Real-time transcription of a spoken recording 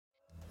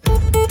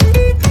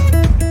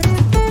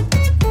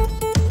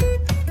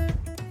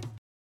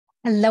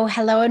Hello,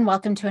 hello, and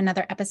welcome to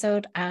another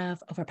episode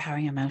of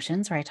Overpowering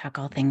Emotions, where I talk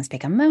all things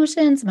big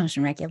emotions,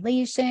 emotion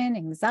regulation,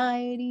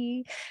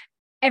 anxiety,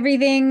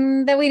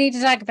 everything that we need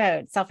to talk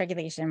about,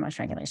 self-regulation,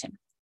 emotion regulation.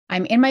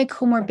 I'm in my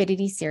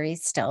comorbidity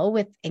series still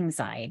with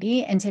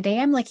anxiety, and today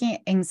I'm looking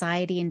at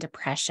anxiety and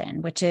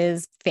depression, which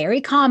is very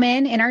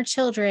common in our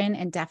children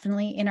and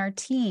definitely in our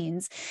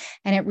teens,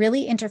 and it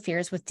really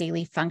interferes with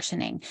daily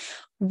functioning.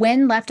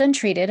 When left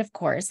untreated, of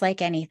course, like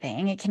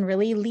anything, it can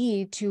really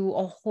lead to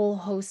a whole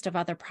host of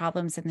other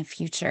problems in the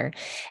future.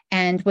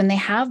 And when they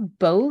have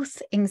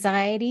both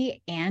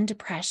anxiety and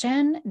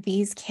depression,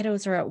 these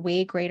kiddos are at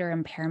way greater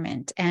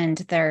impairment and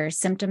their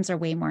symptoms are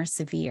way more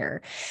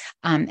severe,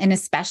 and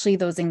especially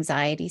those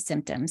anxiety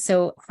symptoms.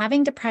 So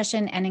having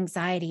depression and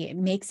anxiety, it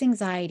makes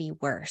anxiety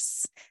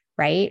worse,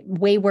 right?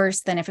 Way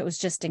worse than if it was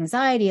just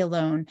anxiety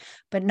alone,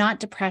 but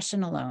not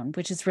depression alone,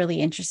 which is really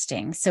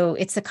interesting. So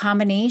it's a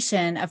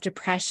combination of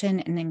depression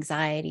and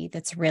anxiety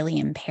that's really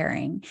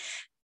impairing.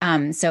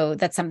 So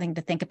that's something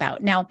to think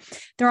about. Now,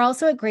 they're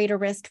also at greater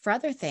risk for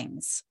other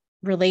things,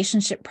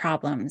 relationship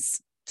problems,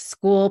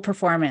 school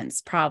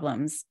performance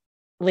problems,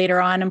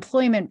 later on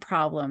employment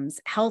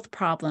problems, health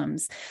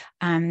problems,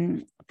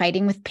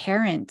 fighting with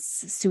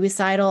parents,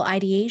 suicidal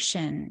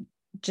ideation,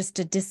 just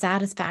a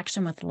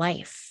dissatisfaction with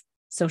life,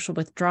 social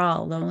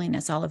withdrawal,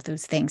 loneliness, all of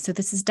those things. So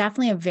this is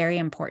definitely a very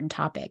important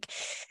topic.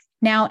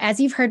 Now, as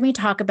you've heard me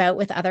talk about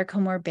with other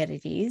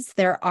comorbidities,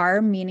 there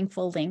are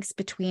meaningful links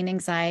between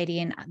anxiety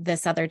and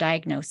this other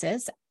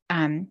diagnosis,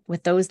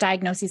 with those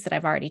diagnoses that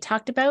I've already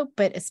talked about,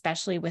 but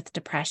especially with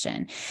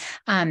depression.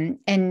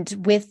 And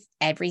with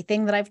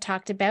everything that I've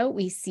talked about,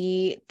 we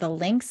see the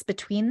links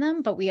between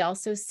them, but we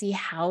also see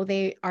how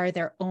they are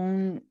their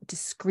own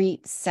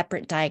discrete,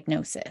 separate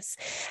diagnosis.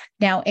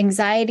 Now,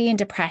 anxiety and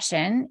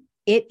depression,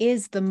 it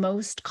is the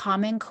most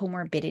common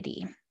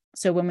comorbidity.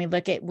 So when we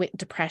look at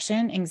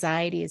depression,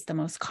 anxiety is the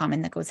most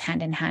common that goes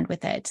hand in hand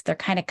with it. They're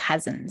kind of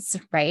cousins,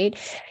 right?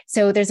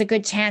 So there's a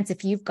good chance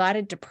if you've got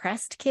a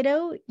depressed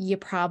kiddo, you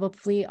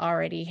probably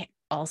already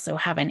also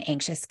have an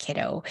anxious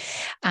kiddo.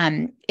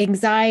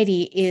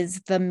 Anxiety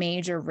is the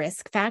major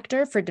risk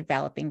factor for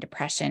developing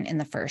depression in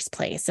the first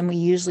place. And we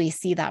usually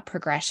see that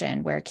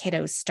progression where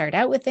kiddos start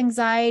out with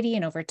anxiety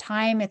and over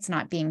time it's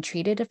not being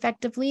treated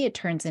effectively. It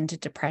turns into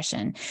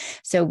depression.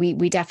 So we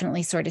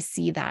definitely sort of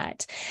see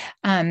that.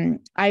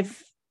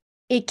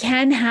 It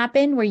can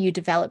happen where you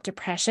develop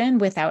depression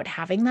without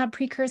having that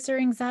precursor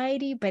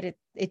anxiety, but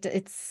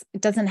it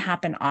doesn't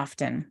happen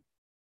often.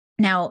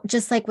 Now,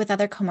 just like with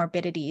other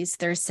comorbidities,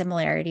 there's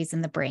similarities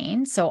in the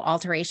brain. So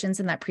alterations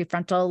in that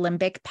prefrontal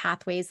limbic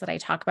pathways that I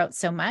talk about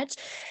so much,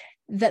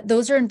 that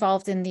those are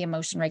involved in the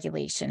emotion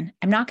regulation.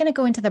 I'm not going to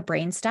go into the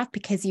brain stuff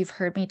because you've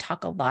heard me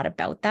talk a lot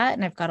about that.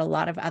 And I've got a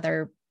lot of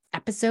other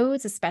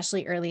episodes,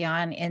 especially early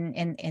on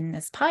in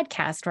this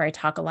podcast, where I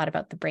talk a lot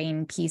about the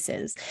brain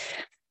pieces.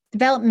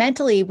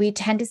 Developmentally, we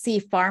tend to see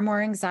far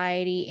more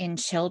anxiety in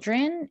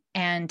children,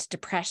 and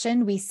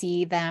depression, we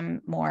see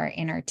them more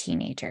in our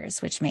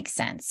teenagers, which makes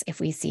sense if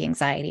we see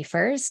anxiety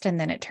first and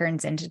then it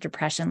turns into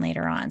depression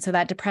later on. So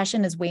that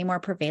depression is way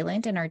more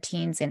prevalent in our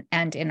teens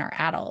and in our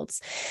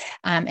adults.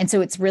 And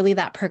so it's really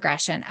that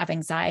progression of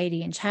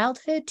anxiety in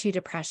childhood to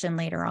depression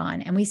later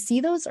on. And we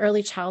see those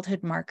early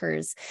childhood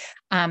markers,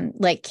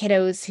 like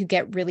kiddos who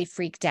get really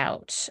freaked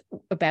out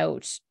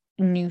about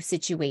new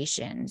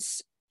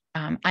situations,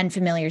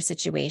 unfamiliar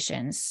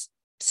situations,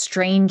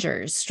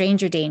 stranger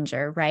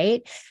danger,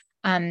 right?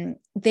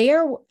 They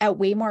are at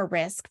way more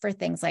risk for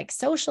things like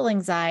social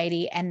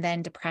anxiety and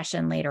then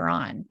depression later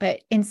on.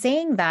 But in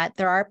saying that,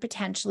 there are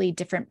potentially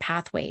different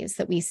pathways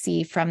that we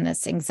see from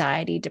this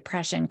anxiety,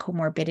 depression,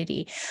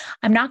 comorbidity.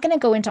 I'm not going to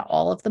go into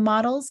all of the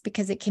models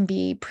because it can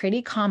be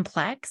pretty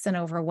complex and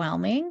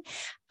overwhelming.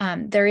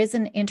 There is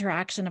an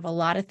interaction of a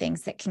lot of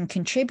things that can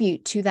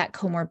contribute to that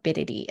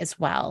comorbidity as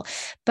well.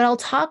 But I'll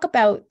talk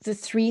about the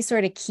three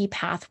sort of key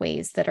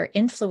pathways that are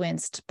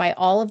influenced by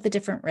all of the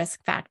different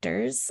risk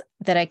factors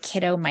that a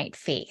kiddo might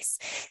face.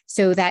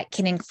 So that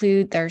can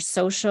include their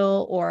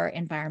social or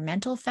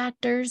environmental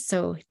factors,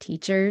 so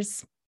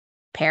teachers,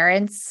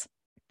 parents,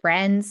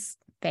 friends,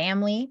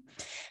 family.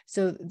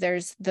 So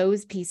there's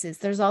those pieces.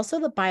 There's also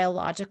the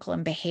biological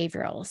and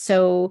behavioral.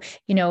 So,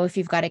 if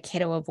you've got a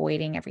kiddo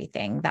avoiding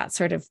everything, that's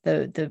sort of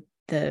the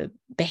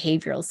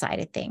behavioral side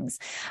of things.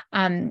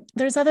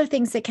 There's other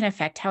things that can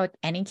affect how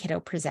any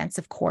kiddo presents,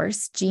 of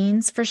course,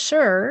 genes for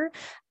sure,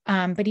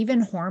 but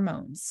even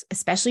hormones,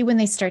 especially when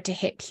they start to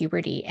hit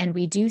puberty. And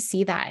we do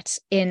see that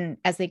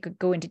as they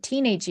go into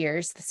teenage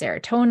years, the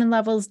serotonin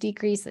levels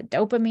decrease, the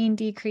dopamine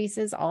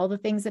decreases, all the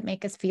things that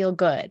make us feel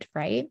good,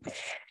 right?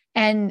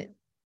 And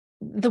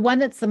the one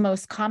that's the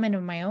most common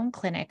in my own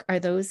clinic are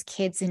those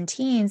kids and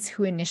teens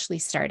who initially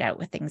start out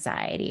with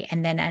anxiety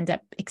and then end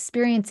up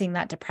experiencing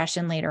that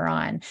depression later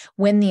on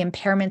when the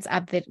impairments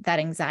of that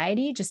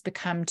anxiety just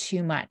become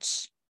too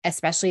much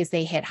especially as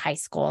they hit high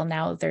school.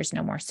 Now there's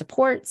no more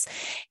supports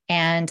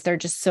and they're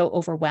just so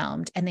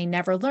overwhelmed, and they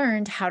never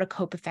learned how to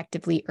cope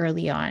effectively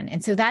early on.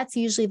 And so that's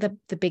usually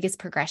the biggest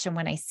progression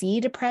when I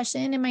see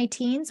depression in my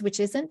teens, which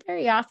isn't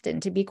very often,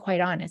 to be quite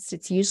honest.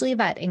 It's usually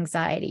that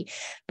anxiety.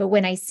 But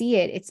when I see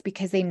it, it's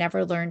because they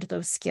never learned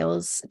those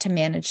skills to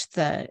manage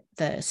the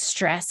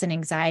stress and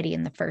anxiety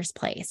in the first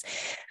place.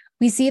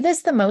 We see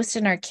this the most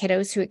in our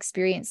kiddos who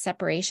experience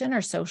separation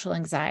or social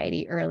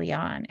anxiety early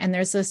on. And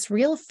there's this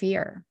real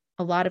fear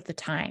a lot of the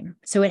time.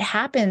 So it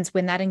happens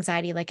when that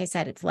anxiety, like I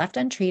said, it's left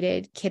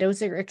untreated.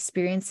 Kiddos are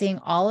experiencing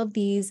all of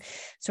these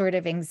sort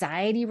of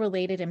anxiety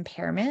related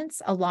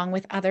impairments, along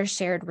with other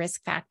shared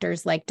risk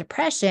factors like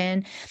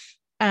depression.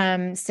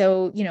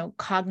 So,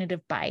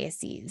 cognitive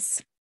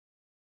biases,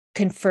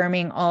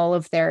 confirming all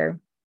of their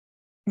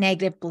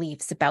negative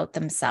beliefs about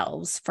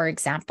themselves, for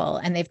example,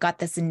 and they've got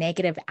this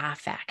negative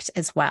affect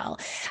as well.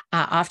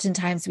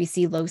 Oftentimes we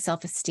see low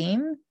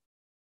self-esteem,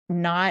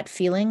 not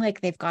feeling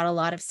like they've got a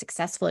lot of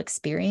successful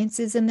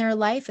experiences in their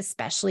life,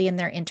 especially in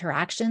their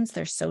interactions,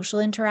 their social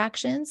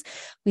interactions.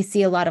 We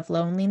see a lot of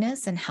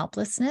loneliness and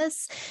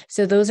helplessness.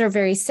 So those are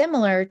very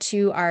similar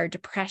to our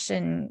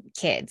depression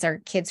kids, our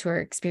kids who are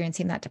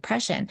experiencing that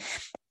depression.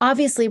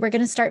 Obviously, we're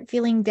going to start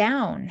feeling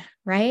down,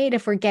 right?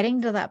 If we're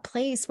getting to that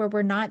place where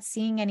we're not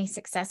seeing any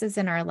successes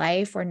in our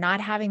life, we're not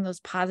having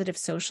those positive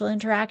social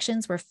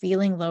interactions, we're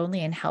feeling lonely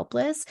and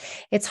helpless,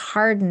 it's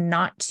hard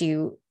not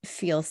to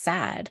feel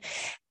sad.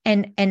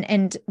 And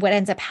what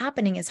ends up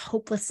happening is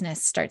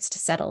hopelessness starts to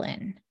settle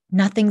in.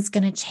 Nothing's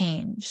going to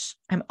change.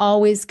 I'm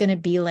always going to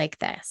be like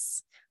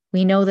this.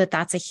 We know that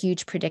that's a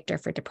huge predictor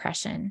for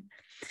depression.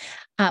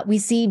 We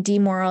see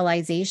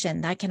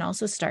demoralization that can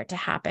also start to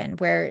happen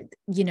where,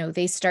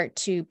 they start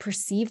to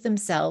perceive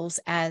themselves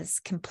as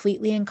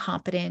completely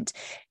incompetent,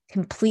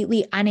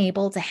 completely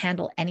unable to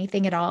handle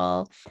anything at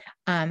all.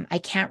 I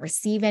can't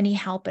receive any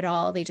help at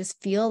all. They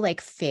just feel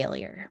like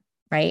failure.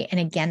 Right. And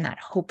again, that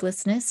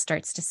hopelessness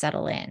starts to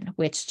settle in,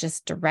 which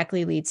just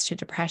directly leads to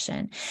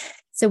depression.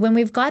 So when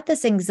we've got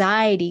this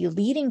anxiety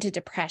leading to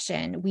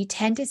depression, we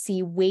tend to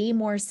see way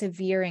more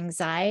severe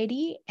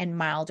anxiety and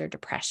milder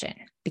depression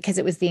because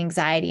it was the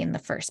anxiety in the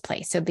first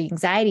place. So the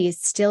anxiety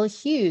is still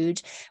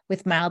huge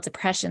with mild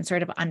depression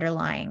sort of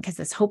underlying because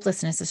this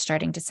hopelessness is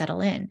starting to settle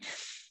in.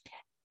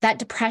 That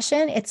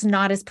depression, it's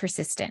not as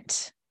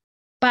persistent.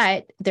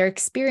 But they're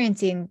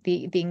experiencing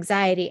the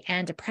anxiety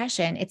and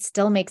depression, it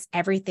still makes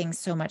everything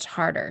so much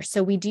harder.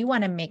 So we do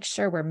want to make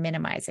sure we're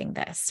minimizing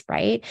this,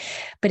 right?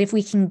 But if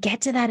we can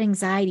get to that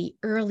anxiety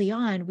early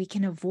on, we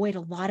can avoid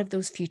a lot of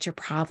those future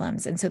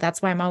problems. And so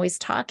that's why I'm always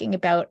talking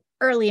about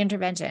early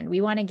intervention. We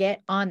want to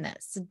get on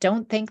this.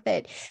 Don't think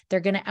that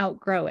they're going to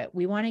outgrow it.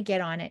 We want to get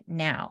on it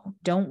now.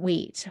 Don't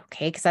wait.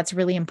 Okay. Because that's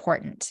really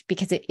important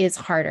because it is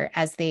harder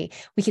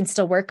we can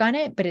still work on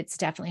it, but it's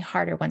definitely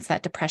harder once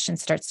that depression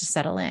starts to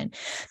settle in.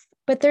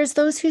 But there's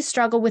those who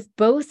struggle with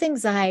both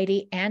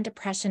anxiety and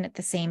depression at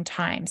the same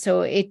time.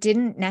 So it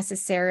didn't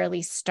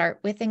necessarily start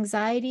with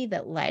anxiety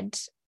that led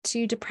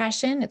to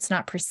depression. It's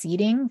not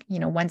preceding,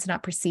 one's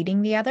not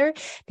preceding the other.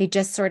 They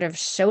just sort of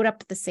showed up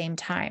at the same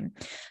time.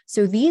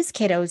 So these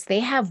kiddos, they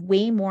have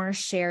way more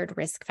shared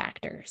risk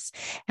factors.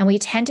 And we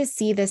tend to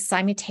see this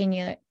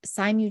simultaneous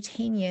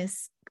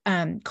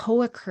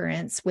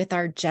co-occurrence with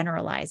our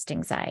generalized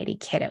anxiety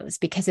kiddos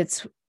because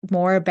it's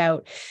more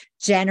about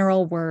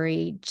general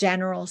worry,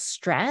 general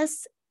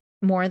stress,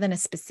 more than a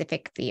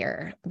specific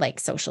fear,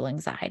 like social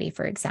anxiety,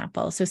 for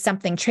example. So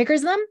something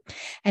triggers them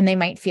and they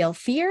might feel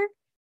fear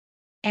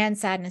and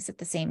sadness at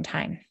the same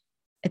time.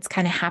 It's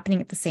kind of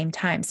happening at the same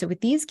time. So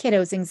with these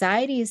kiddos,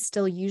 anxiety is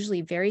still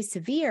usually very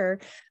severe,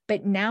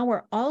 but now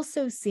we're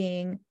also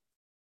seeing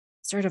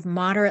sort of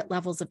moderate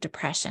levels of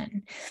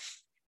depression.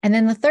 And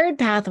then the third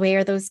pathway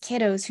are those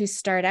kiddos who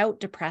start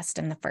out depressed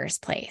in the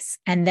first place,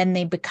 and then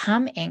they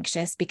become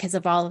anxious because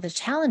of all of the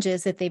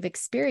challenges that they've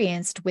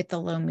experienced with the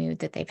low mood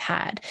that they've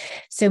had.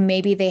 So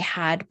maybe they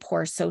had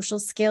poor social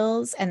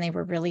skills and they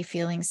were really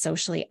feeling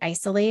socially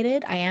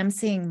isolated. I am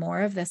seeing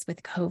more of this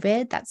with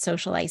COVID, that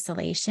social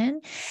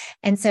isolation.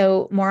 And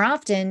so more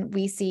often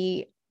we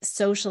see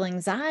social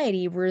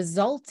anxiety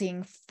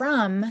resulting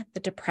from the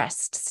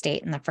depressed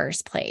state in the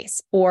first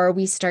place, or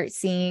we start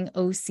seeing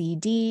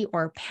OCD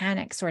or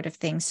panic sort of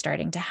things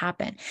starting to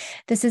happen.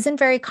 This isn't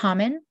very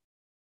common.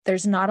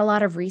 There's not a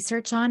lot of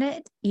research on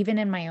it. Even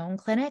in my own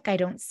clinic, I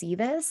don't see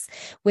this.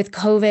 With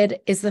COVID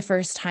is the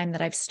first time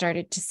that I've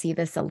started to see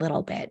this a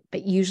little bit,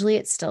 but usually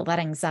it's still that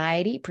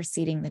anxiety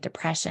preceding the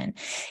depression.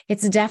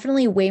 It's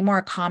definitely way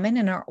more common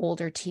in our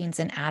older teens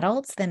and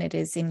adults than it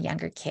is in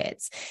younger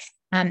kids.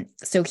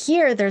 So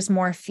here there's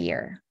more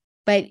fear,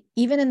 but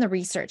even in the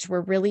research,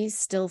 we're really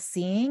still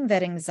seeing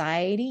that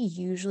anxiety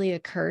usually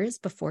occurs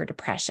before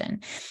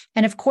depression.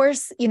 And of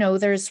course,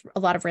 there's a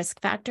lot of risk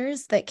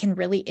factors that can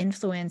really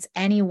influence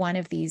any one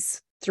of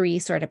these three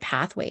sort of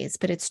pathways,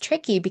 but it's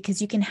tricky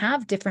because you can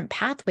have different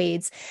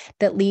pathways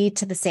that lead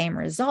to the same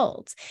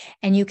results.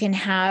 And you can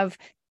have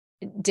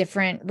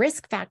different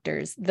risk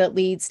factors that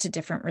leads to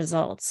different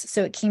results.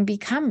 So it can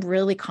become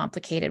really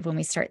complicated when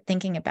we start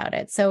thinking about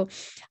it. So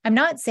I'm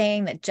not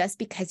saying that just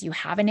because you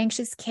have an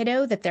anxious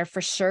kiddo that they're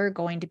for sure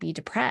going to be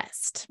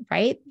depressed,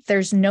 right?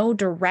 There's no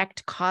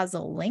direct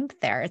causal link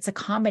there. It's a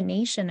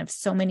combination of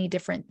so many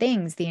different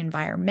things, the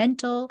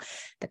environmental,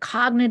 the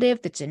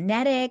cognitive, the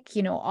genetic,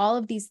 all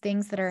of these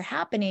things that are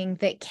happening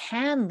that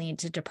can lead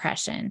to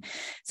depression.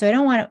 So I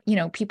don't want,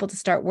 people to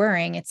start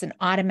worrying. It's an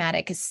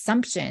automatic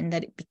assumption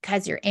that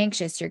because you're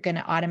anxious, you're going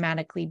to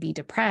automatically be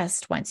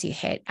depressed once you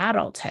hit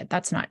adulthood.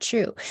 That's not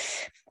true.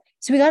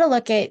 So we got to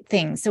look at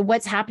things. So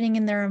what's happening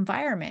in their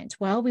environment?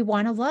 Well, we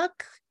want to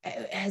look,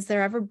 has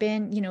there ever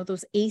been,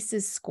 those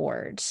ACEs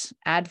scored,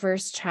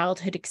 adverse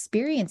childhood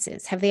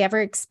experiences? Have they ever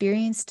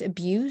experienced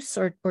abuse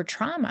or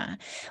trauma?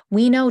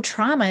 We know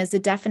trauma is a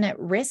definite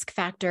risk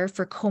factor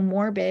for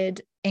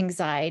comorbid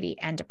anxiety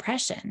and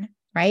depression.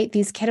 Right?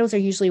 These kiddos are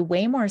usually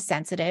way more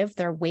sensitive.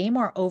 They're way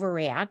more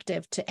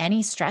overreactive to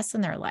any stress in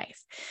their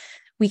life.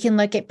 We can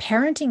look at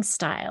parenting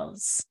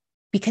styles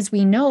because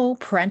we know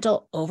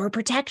parental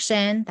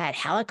overprotection, that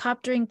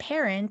helicoptering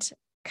parent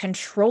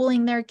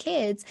controlling their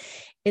kids,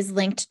 is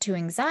linked to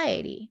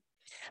anxiety.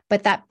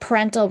 But that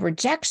parental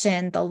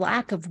rejection, the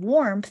lack of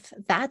warmth,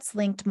 that's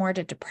linked more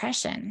to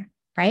depression.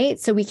 Right?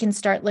 So we can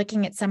start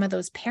looking at some of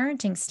those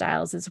parenting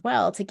styles as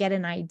well to get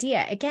an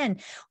idea. Again,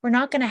 we're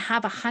not going to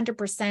have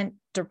 100%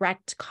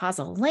 direct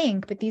causal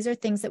link, but these are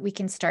things that we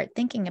can start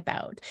thinking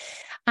about.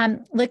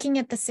 Looking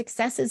at the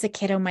successes a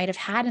kiddo might have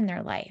had in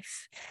their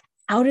life.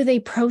 How do they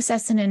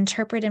process and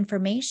interpret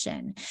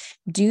information?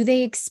 Do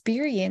they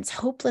experience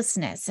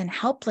hopelessness and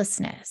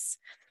helplessness?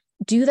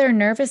 Do their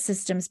nervous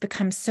systems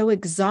become so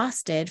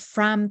exhausted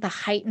from the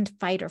heightened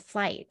fight or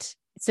flight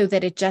so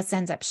that it just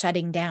ends up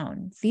shutting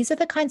down? These are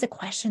the kinds of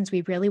questions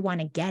we really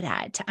want to get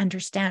at to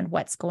understand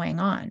what's going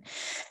on.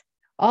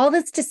 All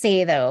this to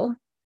say, though,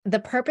 the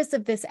purpose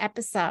of this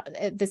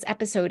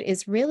episode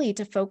is really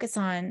to focus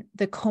on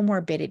the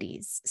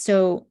comorbidities.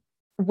 So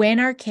when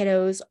our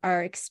kiddos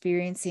are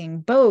experiencing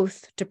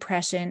both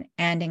depression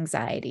and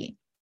anxiety,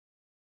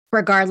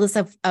 regardless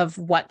of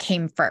what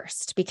came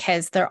first,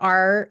 because there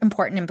are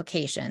important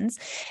implications.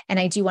 And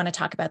I do want to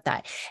talk about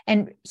that.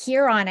 And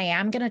here on, I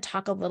am going to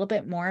talk a little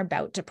bit more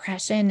about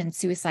depression and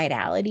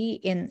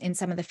suicidality in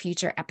some of the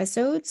future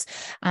episodes.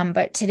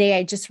 But today,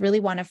 I just really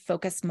want to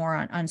focus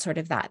more on sort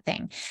of that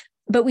thing.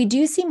 But we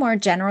do see more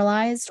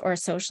generalized or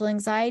social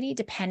anxiety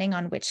depending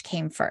on which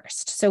came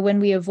first. So when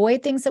we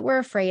avoid things that we're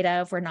afraid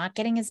of, we're not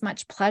getting as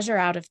much pleasure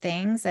out of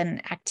things and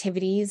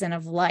activities and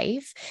of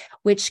life,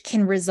 which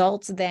can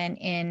result then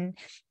in,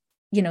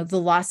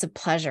 the loss of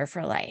pleasure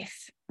for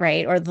life,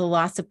 right? Or the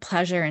loss of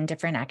pleasure in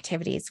different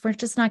activities. We're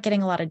just not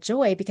getting a lot of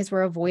joy because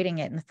we're avoiding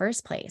it in the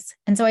first place.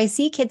 And so I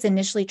see kids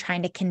initially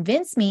trying to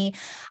convince me,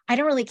 I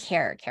don't really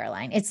care,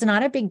 Caroline. It's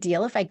not a big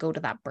deal if I go to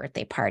that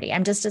birthday party.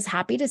 I'm just as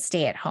happy to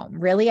stay at home.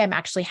 Really, I'm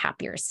actually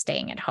happier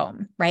staying at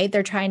home, right?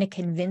 They're trying to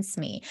convince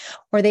me,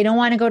 or they don't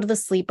want to go to the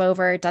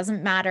sleepover. It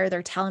doesn't matter.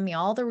 They're telling me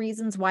all the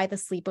reasons why the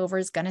sleepover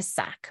is going to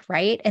suck,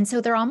 right? And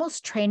so they're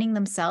almost training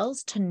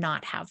themselves to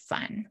not have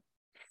fun.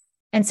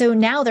 And so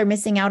now they're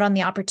missing out on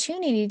the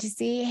opportunity to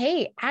see,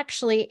 hey,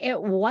 actually,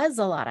 it was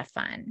a lot of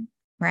fun,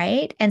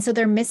 right? And so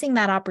they're missing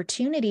that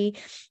opportunity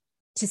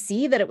to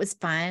see that it was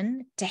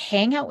fun, to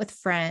hang out with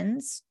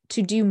friends,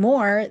 to do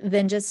more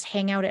than just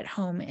hang out at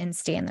home and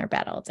stay in their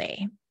bed all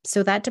day.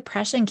 So that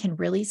depression can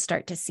really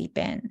start to seep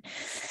in.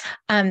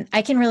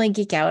 I can really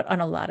geek out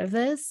on a lot of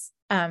this.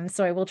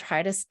 So I will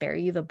try to spare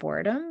you the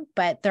boredom,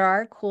 but there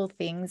are cool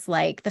things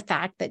like the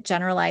fact that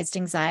generalized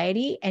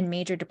anxiety and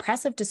major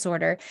depressive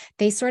disorder,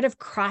 they sort of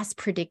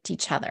cross-predict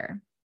each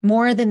other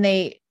more than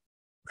they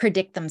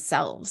predict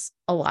themselves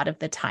a lot of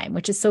the time,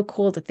 which is so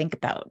cool to think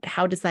about.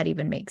 How does that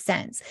even make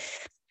sense?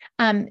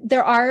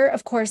 There are,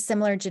 of course,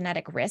 similar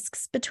genetic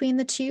risks between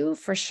the two,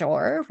 for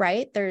sure,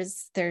 right?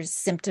 There's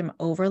symptom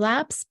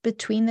overlaps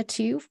between the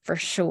two, for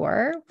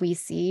sure. We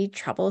see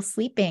trouble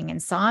sleeping,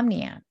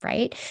 insomnia,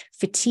 right?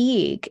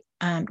 Fatigue,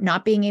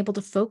 not being able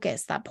to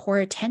focus, that poor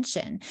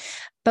attention.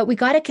 But we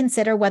got to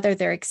consider whether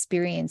they're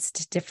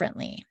experienced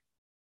differently,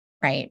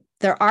 right?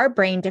 There are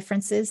brain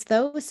differences,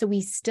 though, so we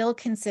still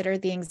consider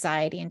the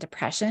anxiety and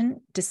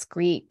depression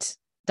discrete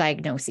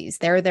diagnoses.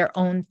 They're their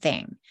own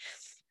thing.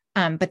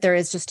 But there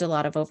is just a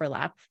lot of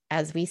overlap,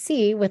 as we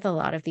see with a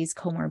lot of these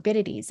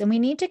comorbidities. And we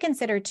need to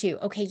consider too,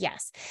 okay,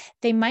 yes,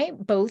 they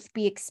might both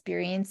be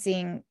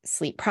experiencing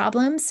sleep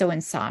problems, so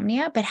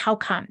insomnia, but how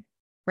come,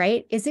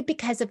 right? Is it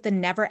because of the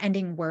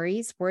never-ending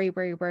worries, worry,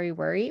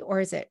 or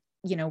is it,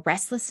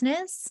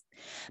 restlessness?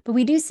 But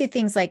we do see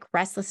things like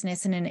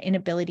restlessness and an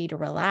inability to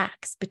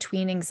relax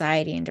between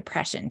anxiety and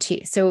depression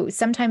too. So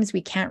sometimes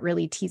we can't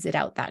really tease it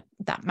out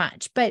that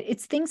much, but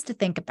it's things to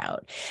think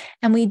about.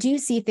 And we do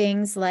see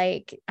things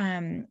like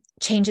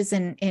changes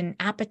in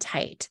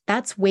appetite.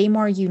 That's way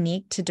more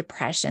unique to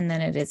depression than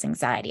it is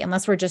anxiety.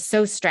 Unless we're just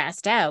so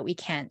stressed out, we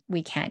can't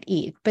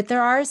eat. But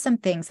there are some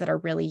things that are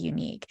really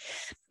unique.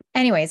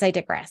 Anyways, I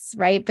digress,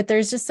 right? But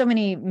there's just so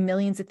many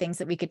millions of things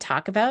that we could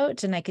talk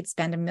about, and I could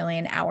spend a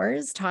million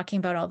hours talking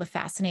about all the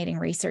fascinating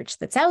research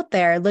that's out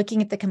there,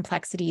 looking at the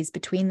complexities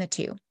between the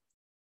two.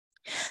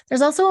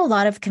 There's also a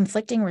lot of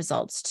conflicting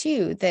results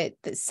too, that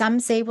some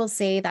will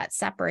say that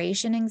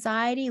separation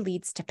anxiety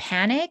leads to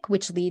panic,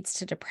 which leads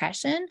to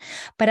depression.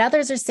 But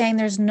others are saying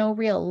there's no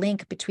real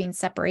link between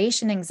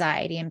separation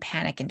anxiety and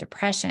panic and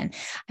depression.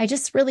 I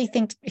just really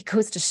think it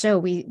goes to show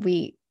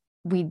we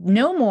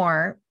know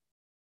more,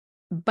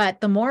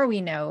 but the more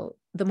we know,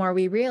 the more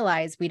we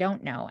realize we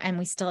don't know, and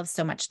we still have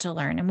so much to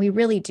learn. And we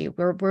really do.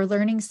 We're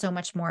learning so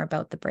much more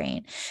about the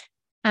brain.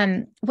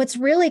 What's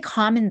really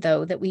common,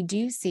 though, that we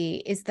do see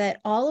is that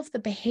all of the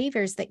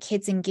behaviors that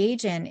kids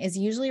engage in is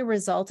usually a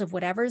result of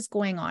whatever's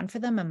going on for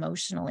them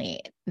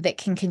emotionally that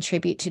can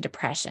contribute to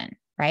depression,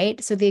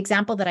 right? So the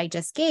example that I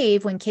just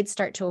gave, when kids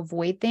start to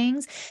avoid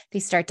things, they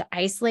start to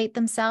isolate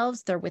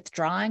themselves, they're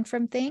withdrawing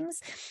from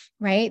things,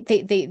 right?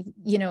 They,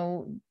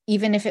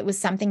 even if it was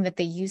something that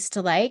they used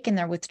to like and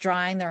they're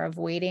withdrawing, they're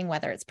avoiding,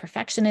 whether it's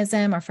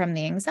perfectionism or from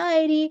the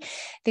anxiety,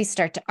 they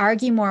start to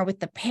argue more with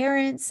the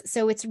parents.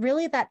 So it's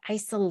really that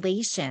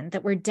isolation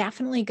that we're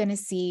definitely going to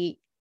see,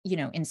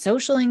 in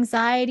social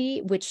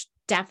anxiety, which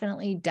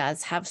definitely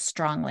does have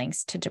strong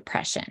links to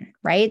depression,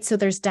 right? So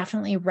there's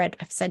definitely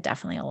I've said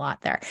definitely a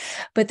lot there,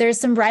 but there's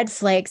some red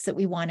flags that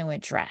we want to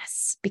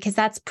address because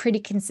that's pretty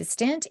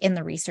consistent in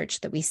the research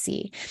that we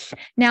see.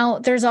 Now,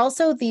 there's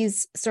also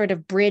these sort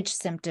of bridge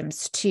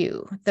symptoms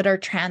too that are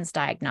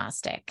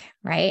transdiagnostic,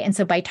 right? And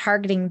so by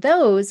targeting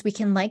those, we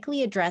can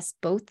likely address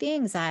both the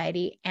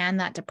anxiety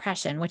and that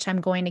depression, which I'm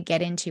going to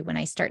get into when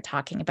I start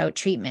talking about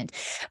treatment.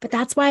 But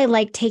that's why I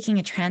like taking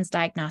a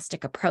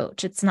transdiagnostic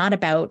approach. It's not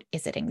about,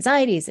 is it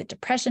anxiety? Is it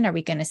depression? Are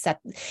we going to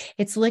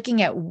it's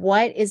looking at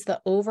what is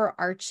the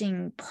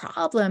overarching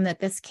problem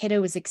that this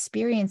kiddo is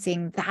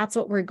experiencing. That's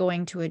what we're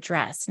going to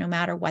address, no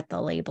matter what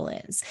the label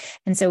is.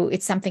 And so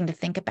it's something to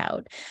think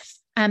about.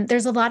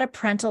 There's a lot of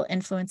parental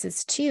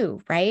influences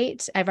too,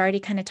 right? I've already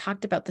kind of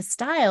talked about the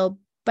style,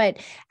 but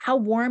how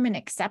warm and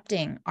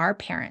accepting are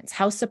parents?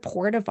 How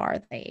supportive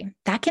are they?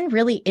 That can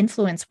really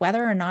influence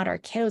whether or not our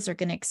kiddos are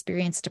going to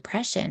experience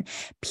depression.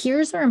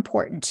 Peers are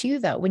important too,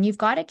 though. When you've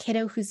got a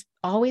kiddo who's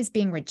always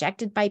being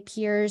rejected by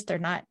peers, they're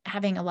not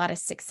having a lot of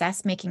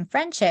success making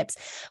friendships,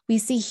 we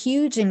see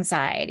huge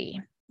anxiety,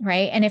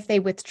 right? And if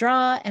they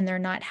withdraw and they're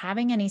not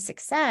having any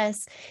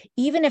success,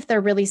 even if they're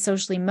really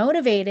socially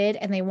motivated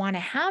and they want to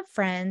have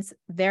friends,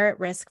 they're at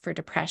risk for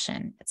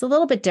depression. It's a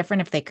little bit different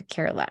if they could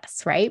care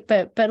less, right?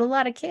 But a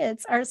lot of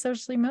kids are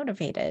socially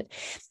motivated.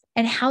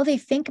 And how they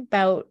think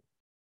about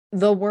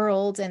the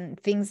world and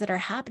things that are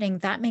happening,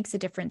 that makes a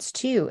difference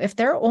too. If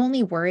they're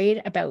only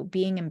worried about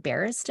being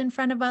embarrassed in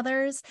front of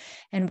others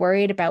and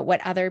worried about what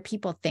other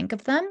people think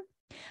of them,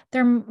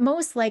 they're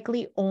most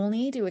likely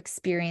only to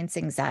experience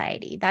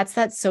anxiety. That's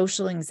that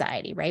social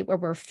anxiety, right? Where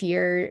we're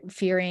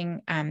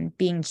fearing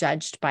being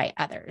judged by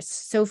others.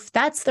 So if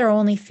that's their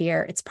only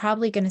fear, it's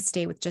probably going to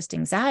stay with just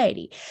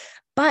anxiety.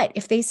 But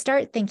if they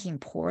start thinking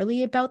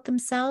poorly about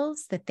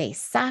themselves, that they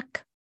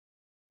suck,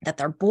 that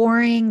they're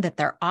boring, that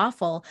they're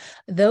awful,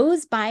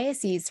 those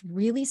biases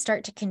really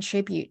start to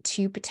contribute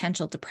to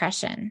potential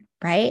depression,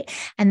 right?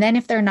 And then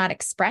if they're not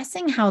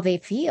expressing how they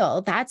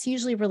feel, that's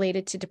usually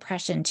related to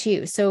depression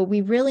too. So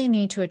we really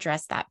need to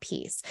address that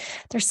piece.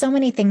 There's so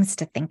many things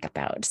to think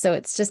about. So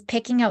it's just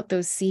picking out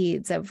those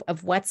seeds of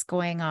what's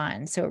going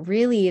on. So it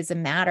really is a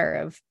matter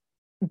of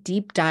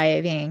deep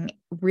diving,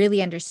 really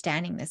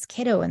understanding this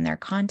kiddo in their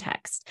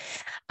context.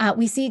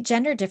 We see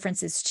gender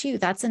differences too.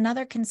 That's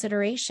another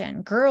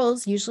consideration.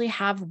 Girls usually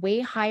have way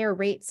higher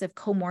rates of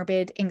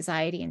comorbid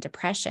anxiety and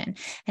depression.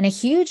 And a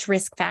huge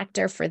risk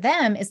factor for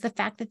them is the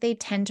fact that they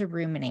tend to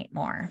ruminate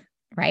more,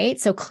 right?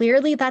 So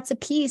clearly that's a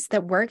piece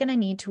that we're going to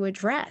need to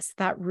address,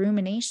 that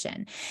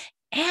rumination.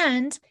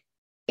 And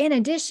in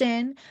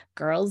addition,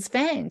 girls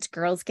vent,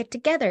 girls get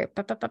together,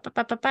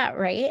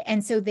 right?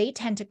 And so they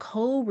tend to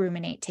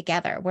co-ruminate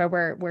together, where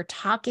we're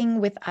talking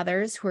with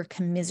others who are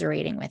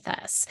commiserating with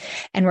us,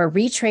 and we're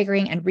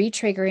re-triggering and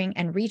re-triggering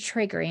and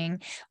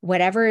re-triggering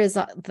whatever is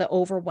the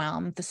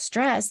overwhelm, the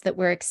stress that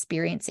we're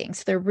experiencing.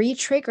 So they're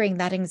re-triggering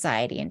that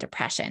anxiety and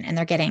depression, and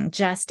they're getting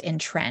just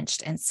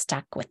entrenched and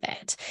stuck with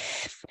it.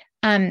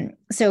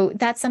 So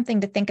that's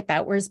something to think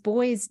about, whereas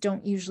boys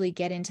don't usually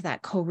get into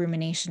that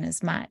co-rumination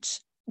as much.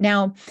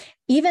 Now,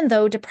 even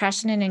though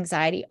depression and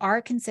anxiety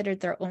are considered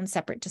their own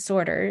separate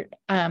disorder,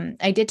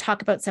 I did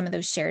talk about some of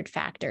those shared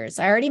factors.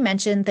 I already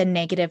mentioned the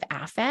negative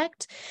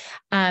affect,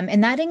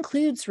 and that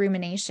includes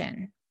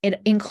rumination. It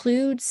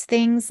includes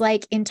things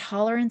like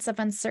intolerance of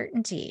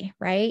uncertainty,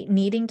 right?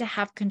 Needing to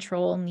have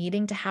control,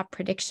 needing to have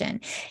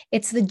prediction.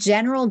 It's the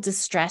general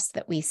distress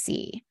that we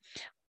see.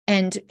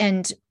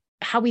 And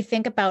how we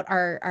think about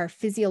our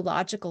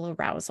physiological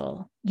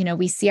arousal.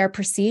 We see our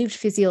perceived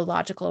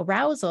physiological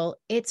arousal.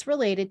 It's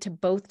related to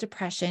both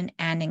depression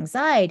and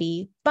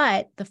anxiety,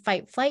 but the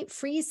fight, flight,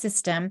 freeze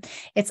system,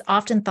 it's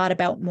often thought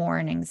about more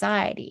in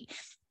anxiety.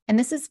 And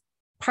this is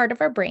part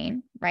of our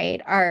brain,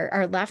 right?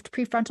 Our left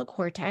prefrontal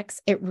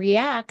cortex, it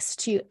reacts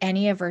to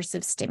any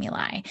aversive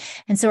stimuli.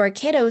 And so our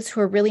kiddos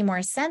who are really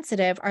more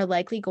sensitive are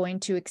likely going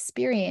to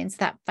experience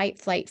that fight,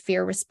 flight,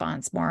 fear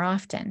response more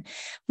often.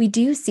 We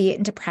do see it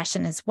in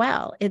depression as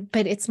well,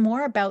 but it's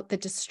more about the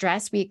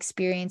distress we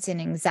experience in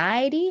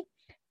anxiety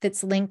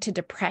that's linked to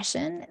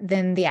depression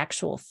than the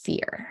actual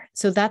fear.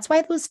 So that's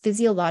why those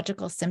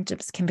physiological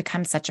symptoms can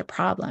become such a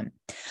problem.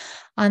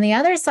 On the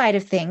other side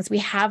of things, we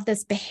have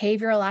this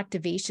behavioral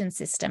activation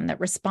system that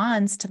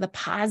responds to the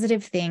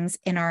positive things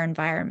in our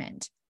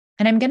environment.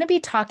 And I'm going to be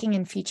talking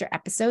in future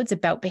episodes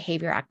about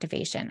behavior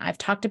activation. I've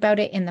talked about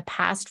it in the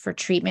past for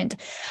treatment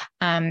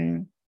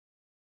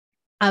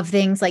of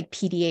things like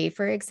PDA,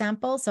 for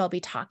example. So I'll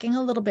be talking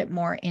a little bit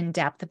more in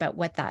depth about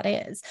what that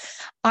is.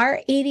 Our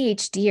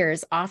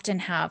ADHDers often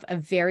have a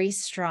very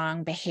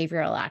strong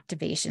behavioral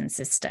activation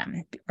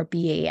system, or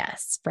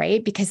BAS,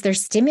 right? Because they're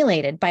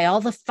stimulated by all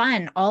the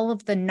fun, all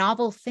of the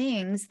novel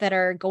things that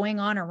are going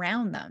on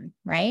around them,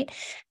 right?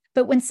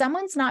 But when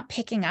someone's not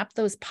picking up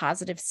those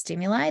positive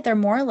stimuli, they're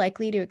more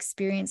likely to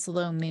experience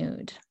low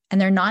mood,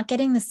 and they're not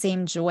getting the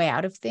same joy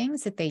out of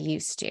things that they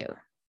used to.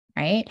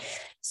 Right?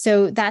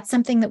 So that's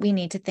something that we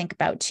need to think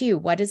about too.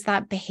 What does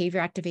that behavior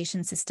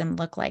activation system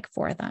look like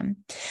for them?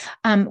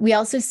 We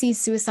also see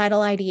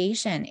suicidal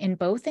ideation in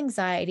both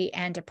anxiety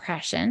and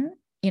depression,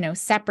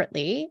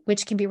 separately,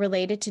 which can be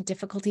related to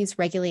difficulties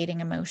regulating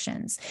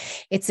emotions.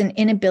 It's an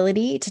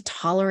inability to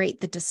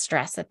tolerate the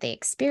distress that they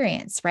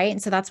experience, right?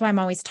 And so that's why I'm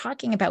always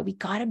talking about, we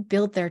got to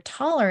build their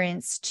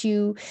tolerance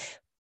to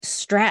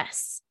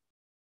stress,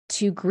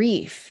 to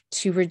grief,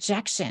 to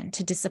rejection,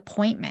 to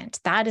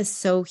disappointment. That is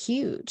so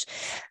huge.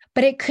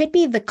 But it could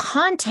be the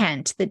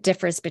content that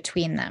differs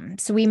between them.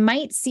 So we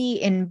might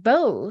see in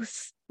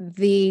both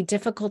the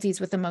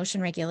difficulties with emotion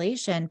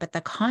regulation, but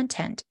the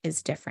content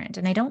is different.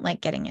 And I don't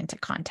like getting into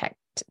content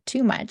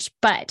too much,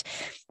 but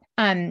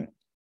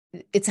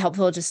it's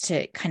helpful just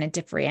to kind of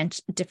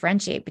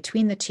differentiate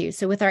between the two.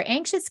 So with our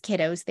anxious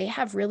kiddos, they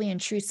have really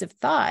intrusive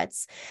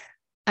thoughts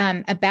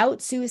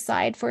about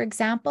suicide, for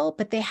example,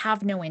 but they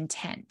have no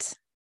intent,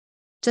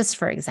 just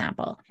for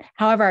example.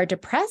 However, our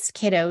depressed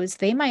kiddos,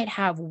 they might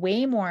have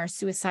way more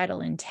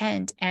suicidal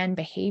intent and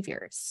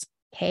behaviors,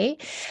 okay?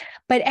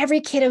 But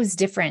every kiddo is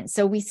different.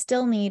 So we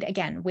still need,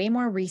 again, way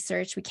more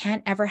research. We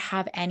can't ever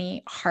have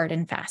any hard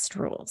and fast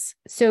rules.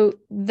 So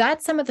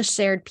that's some of the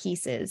shared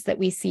pieces that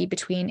we see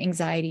between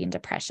anxiety and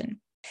depression.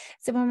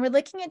 So when we're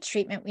looking at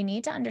treatment, we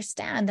need to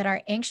understand that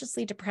our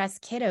anxiously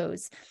depressed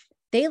kiddos,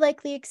 they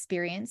likely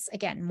experience,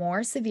 again,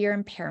 more severe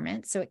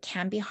impairment, so it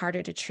can be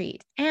harder to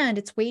treat. And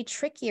it's way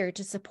trickier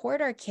to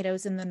support our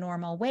kiddos in the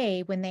normal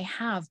way when they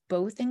have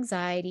both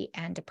anxiety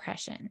and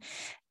depression.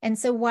 And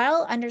so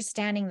while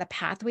understanding the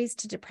pathways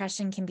to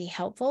depression can be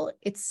helpful,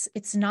 it's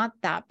not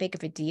that big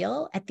of a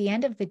deal. At the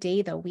end of the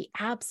day, though, we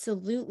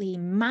absolutely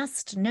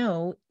must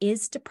know,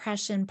 is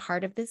depression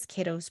part of this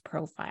kiddo's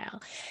profile?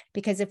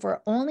 Because if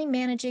we're only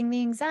managing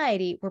the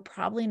anxiety, we're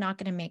probably not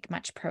going to make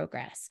much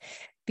progress,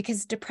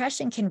 because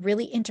depression can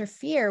really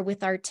interfere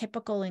with our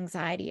typical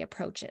anxiety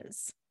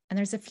approaches. And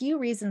there's a few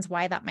reasons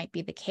why that might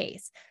be the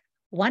case.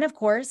 One, of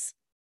course,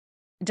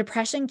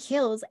 depression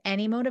kills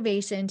any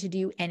motivation to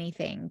do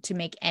anything, to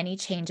make any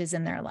changes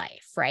in their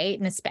life, right?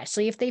 And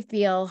especially if they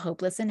feel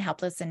hopeless and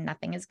helpless and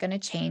nothing is going to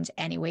change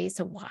anyway,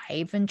 so why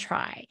even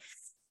try?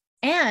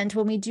 And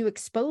when we do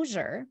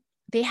exposure,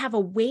 they have a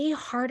way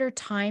harder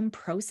time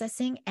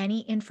processing any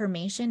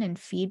information and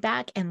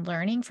feedback and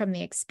learning from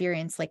the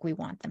experience like we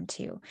want them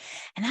to.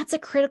 And that's a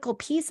critical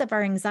piece of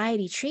our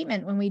anxiety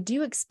treatment. When we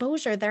do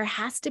exposure, there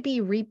has to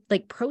be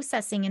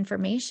processing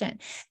information.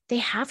 They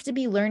have to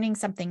be learning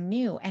something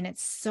new. And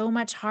it's so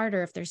much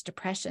harder if there's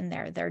depression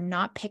there. They're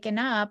not picking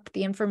up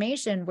the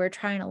information we're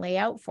trying to lay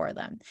out for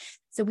them.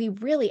 So we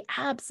really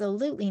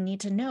absolutely need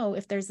to know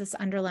if there's this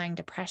underlying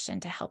depression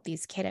to help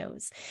these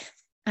kiddos.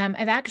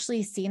 I've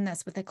actually seen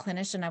this with a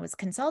clinician I was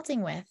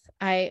consulting with.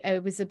 I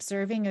was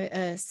observing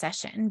a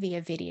session via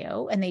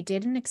video, and they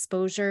did an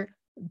exposure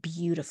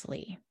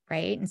beautifully,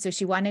 right? And so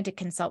she wanted to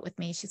consult with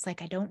me. She's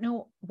like, I don't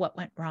know what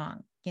went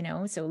wrong,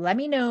 so let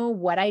me know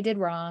what I did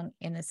wrong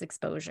in this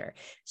exposure.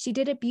 She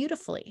did it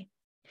beautifully.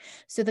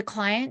 So the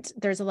client,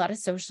 there's a lot of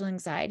social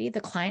anxiety.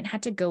 The client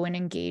had to go and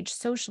engage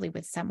socially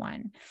with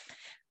someone.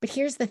 But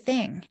here's the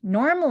thing.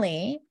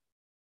 Normally,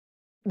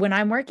 when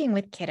I'm working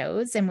with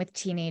kiddos and with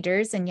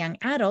teenagers and young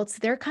adults,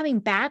 they're coming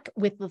back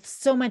with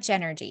so much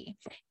energy.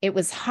 It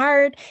was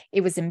hard. It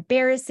was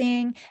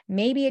embarrassing.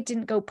 Maybe it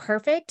didn't go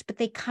perfect, but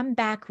they come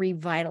back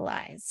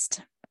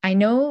revitalized. I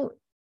know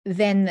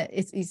then that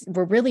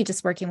we're really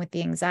just working with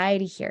the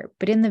anxiety here,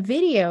 but in the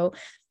video,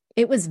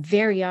 it was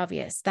very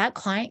obvious that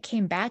client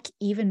came back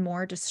even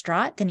more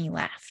distraught than he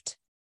left.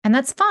 And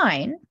that's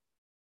fine,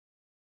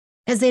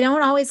 because they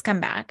don't always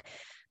come back.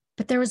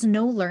 But there was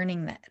no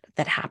learning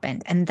that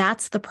happened. And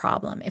that's the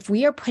problem. If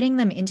we are putting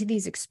them into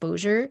these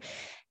exposure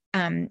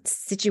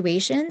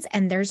situations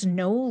and there's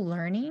no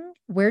learning,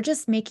 we're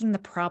just making the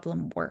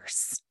problem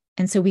worse.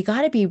 And so we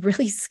got to be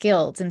really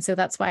skilled. And so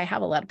that's why I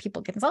have a lot of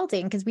people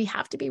consulting, because we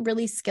have to be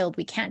really skilled.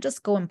 We can't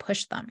just go and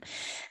push them.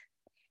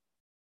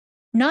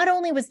 Not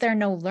only was there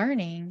no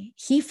learning,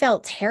 he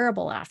felt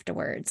terrible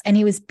afterwards, and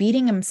he was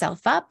beating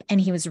himself up,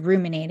 and he was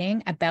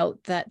ruminating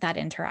about that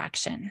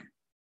interaction.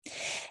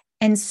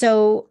 And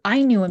so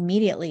I knew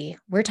immediately,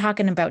 we're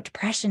talking about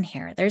depression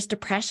here. There's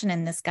depression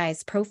in this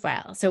guy's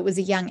profile. So it was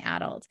a young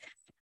adult.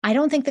 I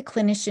don't think the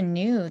clinician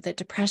knew that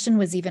depression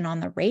was even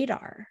on the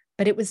radar,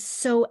 but it was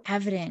so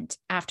evident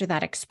after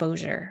that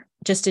exposure,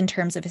 just in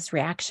terms of his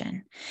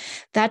reaction.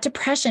 That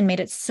depression made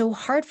it so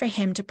hard for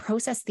him to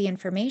process the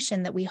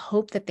information that we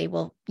hope that they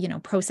will,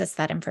 process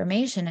that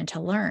information and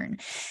to learn.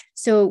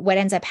 So what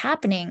ends up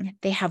happening,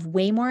 they have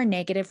way more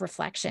negative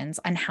reflections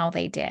on how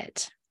they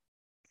did.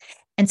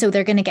 And so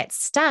they're going to get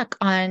stuck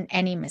on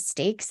any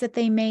mistakes that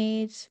they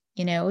made.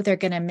 They're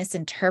going to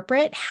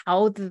misinterpret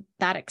how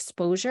that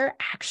exposure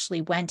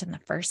actually went in the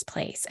first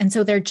place. And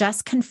so they're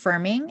just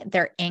confirming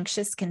their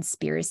anxious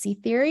conspiracy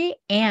theory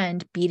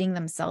and beating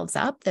themselves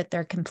up that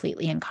they're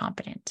completely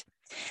incompetent.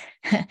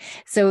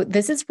 So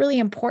this is really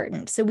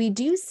important. So we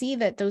do see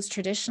that those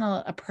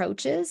traditional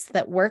approaches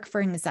that work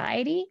for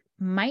anxiety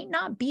might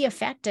not be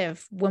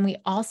effective when we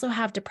also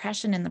have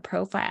depression in the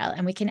profile,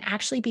 and we can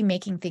actually be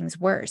making things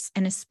worse.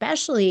 And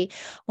especially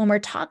when we're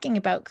talking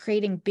about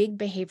creating big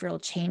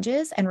behavioral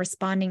changes and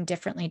responding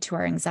differently to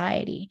our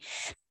anxiety.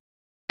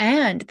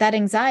 And that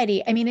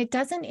anxiety, it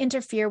doesn't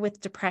interfere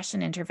with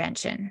depression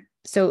intervention.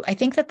 So I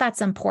think that that's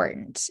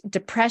important.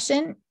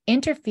 Depression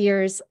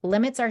interferes,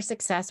 limits our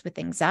success with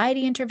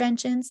anxiety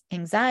interventions.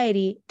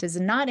 Anxiety does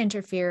not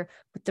interfere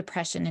with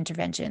depression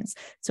interventions.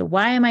 So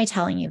why am I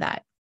telling you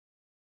that?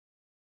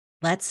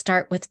 Let's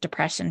start with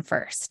depression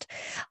first.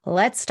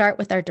 Let's start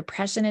with our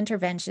depression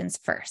interventions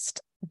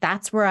first.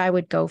 That's where I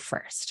would go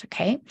first,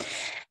 okay?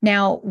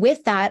 Now,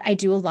 with that, I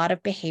do a lot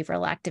of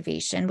behavioral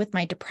activation with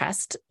my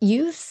depressed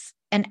youth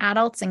and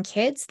adults and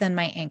kids than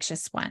my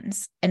anxious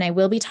ones. And I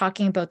will be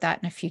talking about that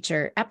in a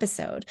future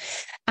episode.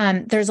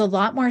 There's a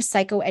lot more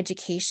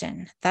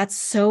psychoeducation. That's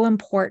so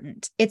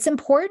important. It's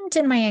important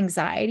in my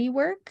anxiety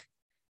work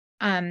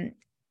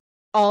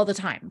all the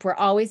time. We're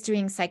always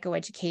doing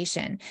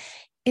psychoeducation.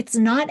 It's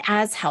not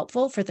as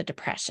helpful for the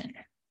depression.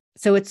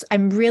 So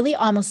I'm really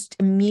almost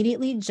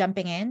immediately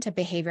jumping into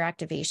behavior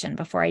activation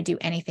before I do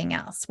anything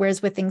else.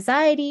 Whereas with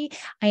anxiety,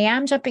 I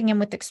am jumping in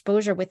with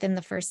exposure within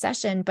the first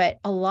session, but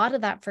a lot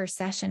of that first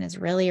session is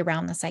really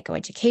around the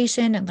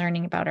psychoeducation and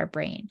learning about our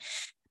brain.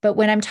 But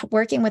when I'm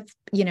working with,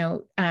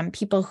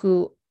 people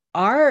who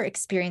are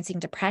experiencing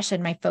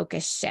depression, my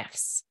focus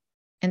shifts.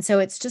 And so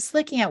it's just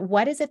looking at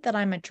what is it that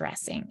I'm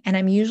addressing? And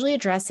I'm usually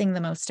addressing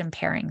the most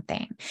impairing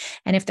thing.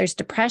 And if there's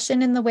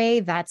depression in the way,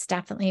 that's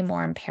definitely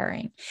more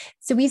impairing.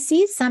 So we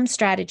see some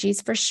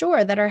strategies for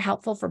sure that are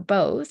helpful for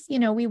both.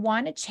 We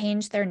want to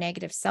change their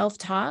negative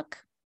self-talk,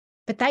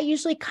 but that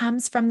usually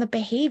comes from the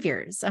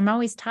behaviors. I'm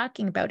always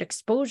talking about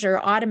exposure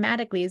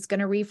automatically is going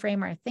to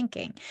reframe our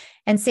thinking.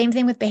 And same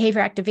thing with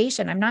behavior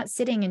activation. I'm not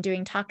sitting and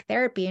doing talk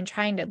therapy and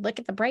trying to look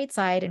at the bright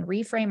side and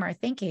reframe our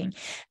thinking.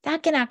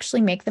 That can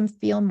actually make them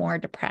feel more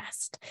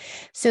depressed.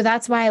 So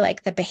that's why I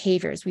like the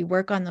behaviors. We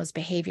work on those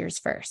behaviors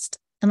first.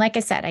 And like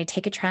I said, I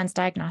take a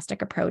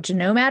transdiagnostic approach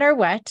no matter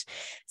what.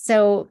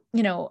 So,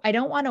 I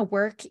don't want to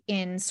work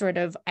in sort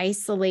of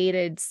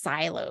isolated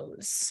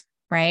silos,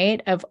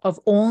 right? Of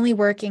only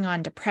working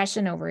on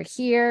depression over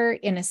here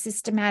in a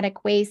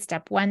systematic way,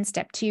 step 1,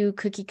 step 2,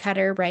 cookie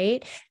cutter,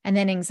 right? And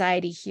then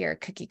anxiety here,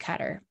 cookie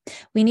cutter.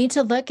 We need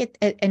to look at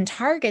and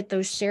target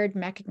those shared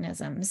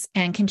mechanisms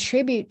and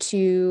contribute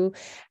to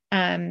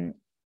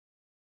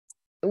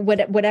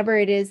whatever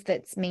it is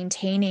that's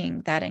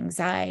maintaining that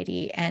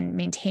anxiety and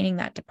maintaining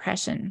that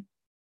depression.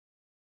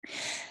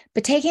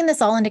 But taking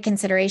this all into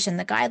consideration,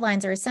 the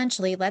guidelines are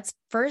essentially, let's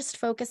first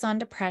focus on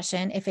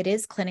depression if it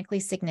is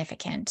clinically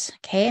significant,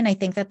 okay? And I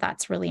think that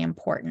that's really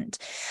important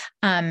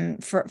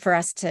for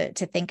us to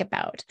think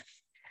about.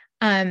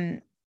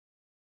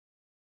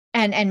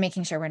 And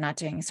making sure we're not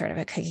doing sort of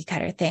a cookie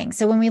cutter thing.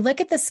 So when we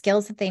look at the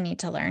skills that they need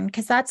to learn,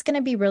 because that's going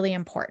to be really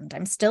important.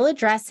 I'm still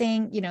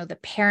addressing, the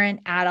parent,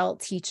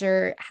 adult,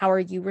 teacher, how are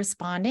you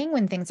responding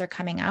when things are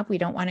coming up? We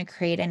don't want to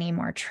create any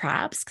more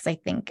traps because I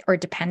think, or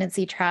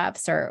dependency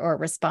traps or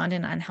respond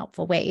in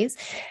unhelpful ways.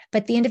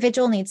 But the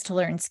individual needs to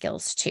learn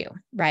skills too,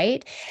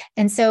 right?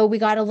 And so we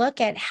got to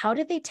look at how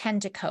do they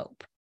tend to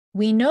cope?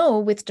 We know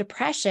with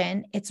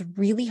depression, it's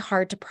really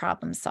hard to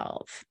problem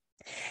solve.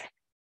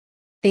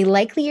 They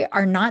likely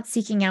are not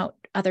seeking out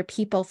other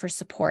people for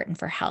support and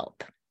for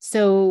help.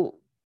 So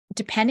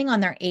depending on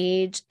their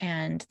age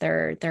and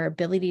their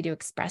ability to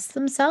express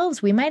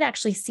themselves, we might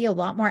actually see a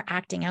lot more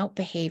acting out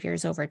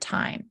behaviors over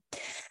time.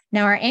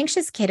 Now, our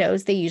anxious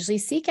kiddos, they usually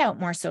seek out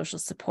more social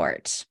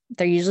support.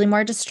 They're usually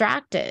more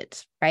distracted,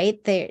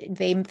 right?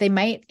 They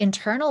might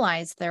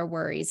internalize their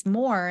worries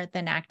more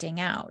than acting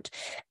out.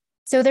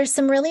 So there's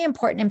some really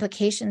important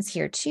implications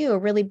here too. A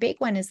really big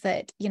one is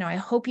that, I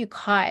hope you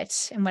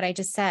caught in what I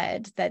just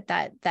said,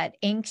 that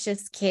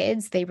anxious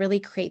kids, they really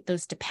create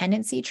those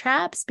dependency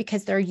traps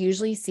because they're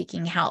usually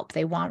seeking help.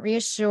 They want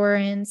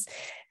reassurance.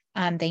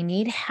 They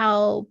need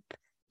help,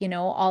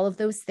 all of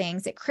those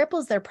things. It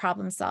cripples their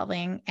problem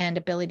solving and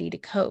ability to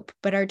cope.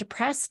 But our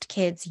depressed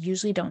kids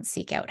usually don't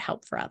seek out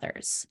help for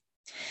others.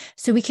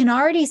 So we can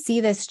already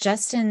see this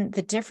just in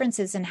the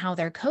differences in how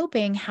they're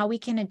coping, how we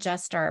can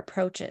adjust our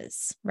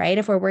approaches, right?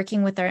 If we're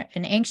working with an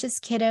anxious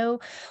kiddo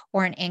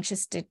or an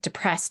anxious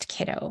depressed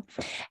kiddo.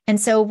 And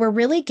so we're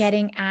really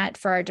getting at,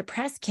 for our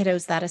depressed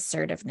kiddos, that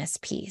assertiveness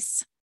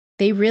piece.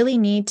 They really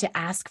need to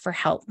ask for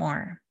help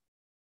more,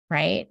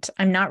 right?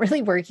 I'm not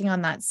really working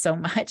on that so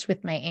much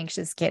with my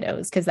anxious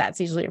kiddos because that's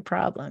usually a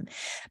problem.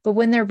 But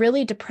when they're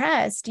really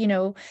depressed,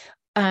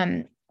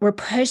 we're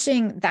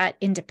pushing that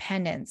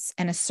independence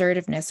and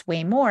assertiveness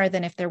way more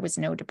than if there was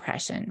no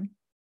depression.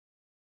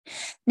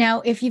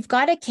 Now, if you've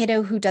got a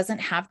kiddo who doesn't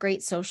have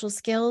great social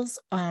skills,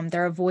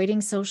 they're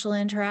avoiding social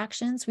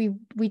interactions, we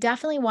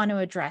definitely want to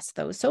address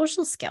those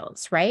social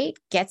skills, right?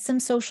 Get some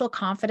social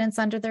confidence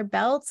under their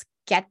belts,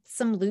 get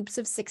some loops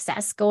of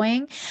success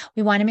going.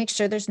 We want to make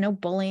sure there's no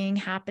bullying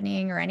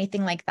happening or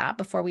anything like that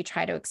before we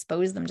try to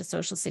expose them to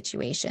social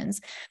situations.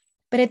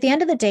 But at the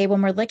end of the day,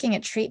 when we're looking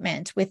at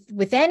treatment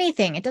with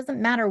anything, it doesn't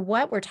matter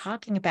what we're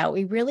talking about,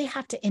 we really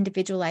have to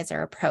individualize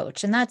our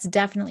approach. And that's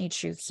definitely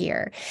true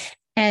here.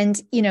 And,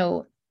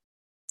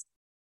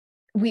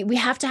 we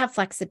have to have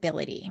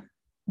flexibility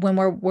when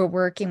we're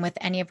working with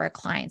any of our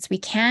clients. We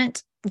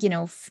can't,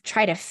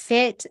 try to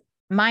fit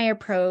my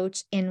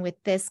approach in with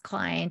this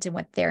client and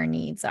what their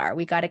needs are.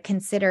 We got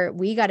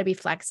to be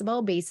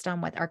flexible based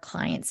on what our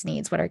clients'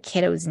 needs, what our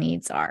kiddos'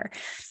 needs are.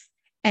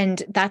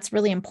 And that's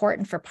really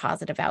important for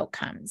positive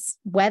outcomes,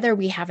 whether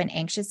we have an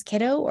anxious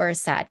kiddo or a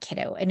sad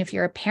kiddo. And if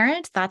you're a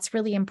parent, that's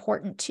really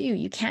important too.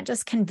 You can't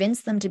just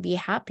convince them to be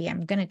happy.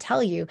 I'm going to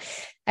tell you,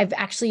 I've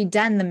actually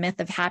done the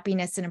myth of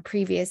happiness in a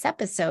previous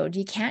episode.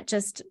 You can't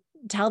just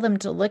tell them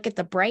to look at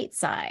the bright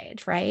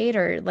side, right?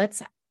 Or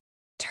let's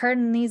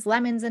turn these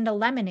lemons into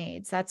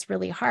lemonades. That's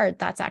really hard.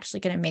 That's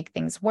actually going to make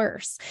things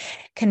worse.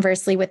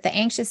 Conversely, with the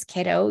anxious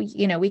kiddo,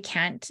 we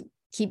can't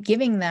keep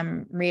giving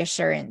them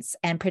reassurance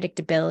and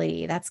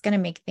predictability. That's going to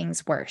make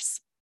things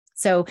worse.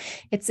 So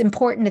it's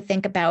important to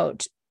think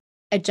about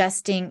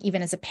adjusting,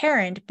 even as a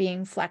parent,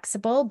 being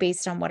flexible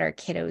based on what our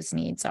kiddos'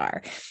 needs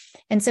are.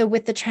 And so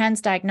with the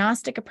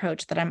transdiagnostic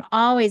approach that I'm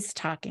always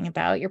talking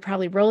about, you're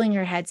probably rolling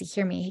your heads. You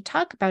hear me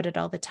talk about it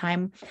all the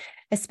time,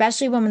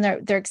 especially when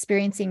they're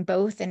experiencing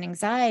both an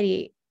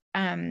anxiety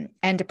and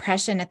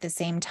depression at the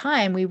same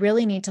time. We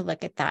really need to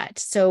look at that.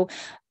 So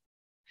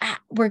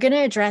we're going to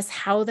address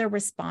how they're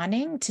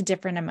responding to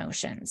different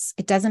emotions.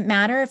 It doesn't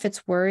matter if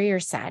it's worry or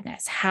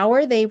sadness. How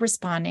are they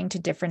responding to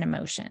different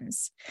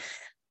emotions?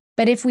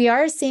 But if we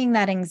are seeing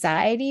that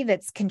anxiety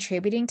that's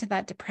contributing to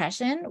that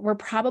depression, we're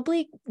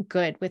probably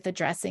good with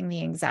addressing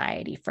the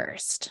anxiety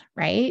first,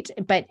 right?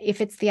 But if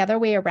it's the other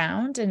way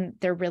around and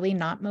they're really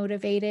not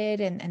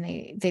motivated and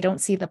they don't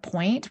see the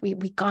point, we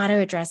got to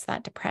address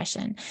that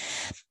depression.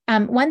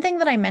 One thing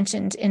that I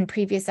mentioned in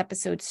previous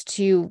episodes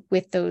too,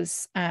 with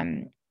those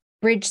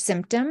bridge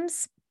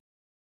symptoms,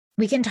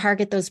 we can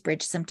target those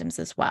bridge symptoms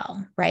as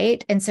well,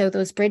 right? And so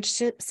those bridge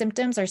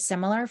symptoms are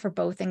similar for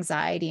both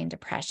anxiety and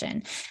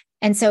depression.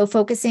 And so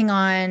focusing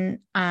on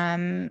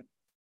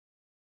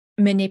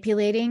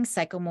manipulating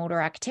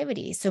psychomotor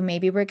activity. So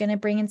maybe we're going to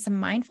bring in some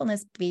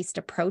mindfulness-based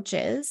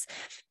approaches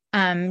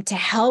to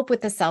help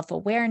with the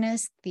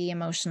self-awareness, the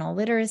emotional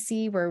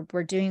literacy.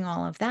 We're doing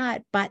all of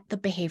that, but the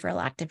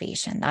behavioral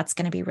activation, that's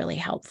going to be really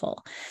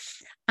helpful.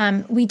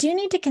 We do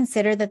need to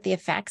consider that the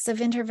effects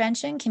of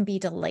intervention can be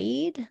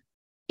delayed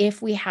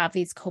if we have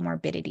these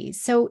comorbidities.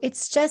 So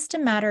it's just a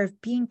matter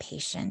of being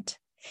patient.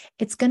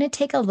 It's going to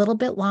take a little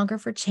bit longer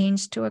for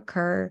change to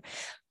occur.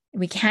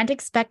 We can't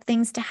expect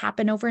things to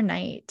happen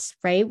overnight,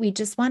 right? We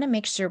just want to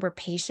make sure we're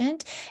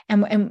patient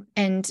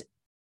and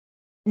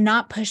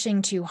not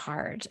pushing too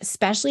hard,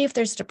 especially if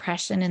there's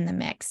depression in the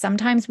mix.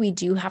 Sometimes we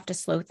do have to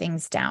slow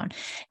things down.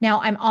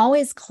 Now, I'm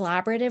always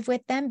collaborative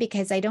with them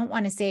because I don't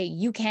want to say,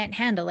 you can't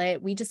handle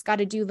it. We just got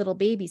to do little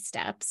baby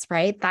steps,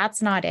 right?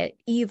 That's not it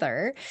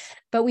either.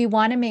 But we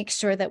want to make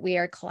sure that we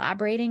are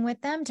collaborating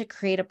with them to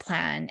create a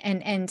plan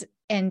and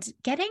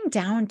getting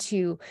down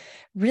to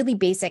really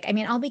basic. I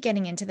mean, I'll be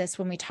getting into this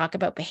when we talk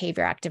about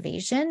behavior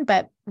activation,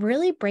 but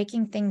really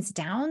breaking things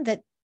down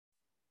that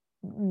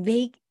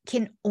they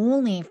can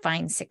only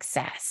find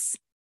success.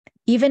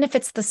 Even if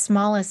it's the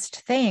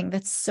smallest thing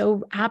that's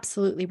so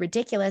absolutely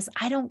ridiculous,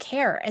 I don't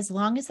care. As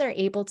long as they're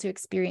able to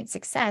experience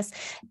success,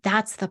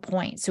 that's the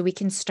point. So we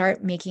can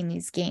start making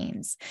these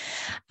gains.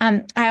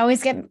 I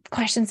always get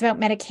questions about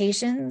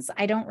medications.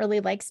 I don't really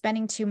like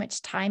spending too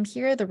much time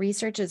here. The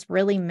research is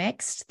really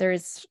mixed.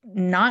 There's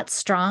not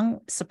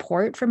strong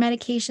support for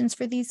medications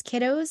for these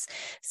kiddos.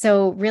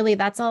 So really,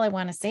 that's all I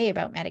want to say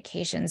about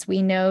medications.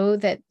 We know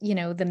that,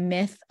 the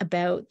myth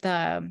about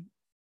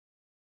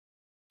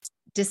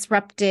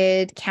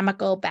disrupted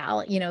chemical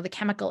balance, the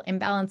chemical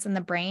imbalance in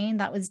the brain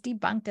that was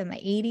debunked in the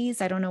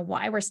 80s. I don't know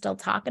why we're still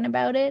talking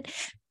about it.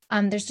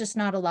 There's just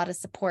not a lot of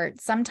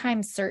support.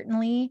 Sometimes,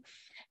 certainly,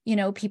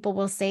 people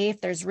will say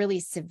if there's really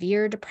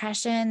severe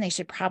depression, they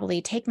should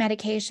probably take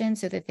medication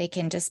so that they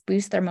can just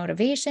boost their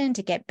motivation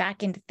to get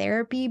back into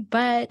therapy.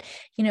 But,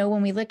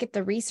 when we look at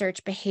the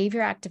research,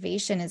 behavior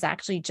activation is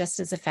actually just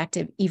as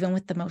effective, even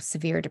with the most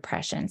severe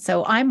depression.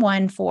 So I'm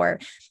one for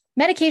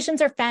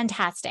medications are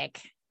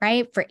fantastic.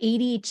 Right? For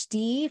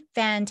ADHD,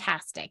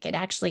 fantastic. It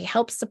actually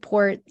helps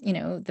support,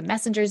 the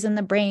messengers in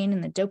the brain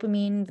and the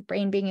dopamine, the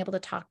brain being able to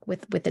talk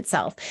with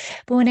itself.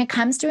 But when it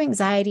comes to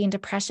anxiety and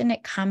depression,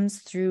 it comes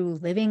through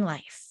living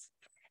life,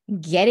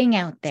 getting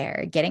out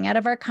there, getting out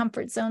of our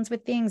comfort zones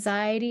with the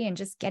anxiety and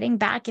just getting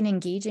back and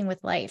engaging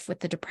with life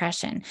with the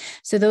depression.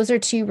 So those are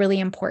two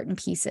really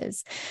important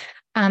pieces.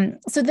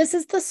 So this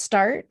is the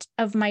start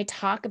of my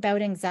talk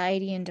about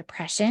anxiety and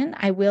depression.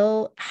 I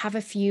will have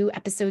a few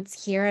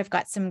episodes here. I've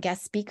got some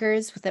guest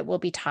speakers that will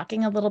be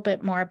talking a little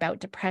bit more about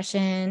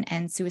depression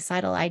and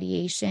suicidal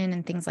ideation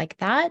and things like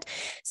that.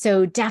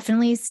 So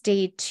definitely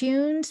stay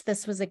tuned.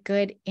 This was a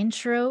good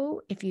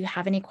intro. If you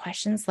have any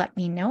questions, let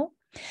me know.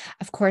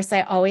 Of course,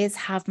 I always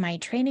have my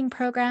training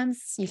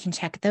programs. You can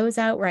check those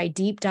out where I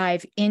deep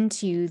dive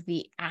into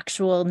the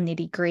actual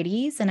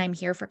nitty-gritties, and I'm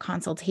here for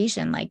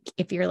consultation. Like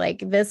if you're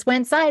like, this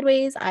went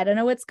sideways, I don't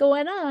know what's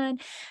going on.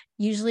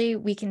 Usually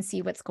we can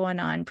see what's going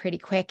on pretty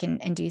quick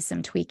and do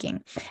some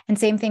tweaking. And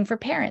same thing for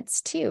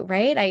parents too,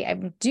 right?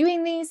 I'm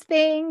doing these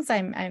things.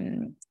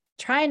 I'm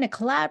trying to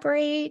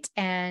collaborate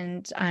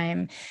and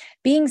I'm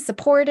being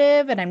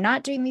supportive and I'm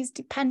not doing these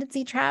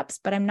dependency traps,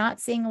 but I'm not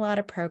seeing a lot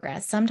of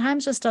progress.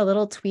 Sometimes just a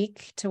little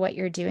tweak to what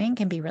you're doing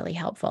can be really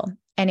helpful.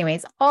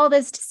 Anyways, all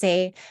this to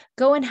say,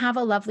 go and have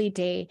a lovely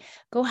day.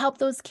 Go help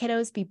those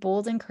kiddos be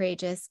bold and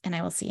courageous, and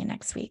I will see you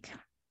next week.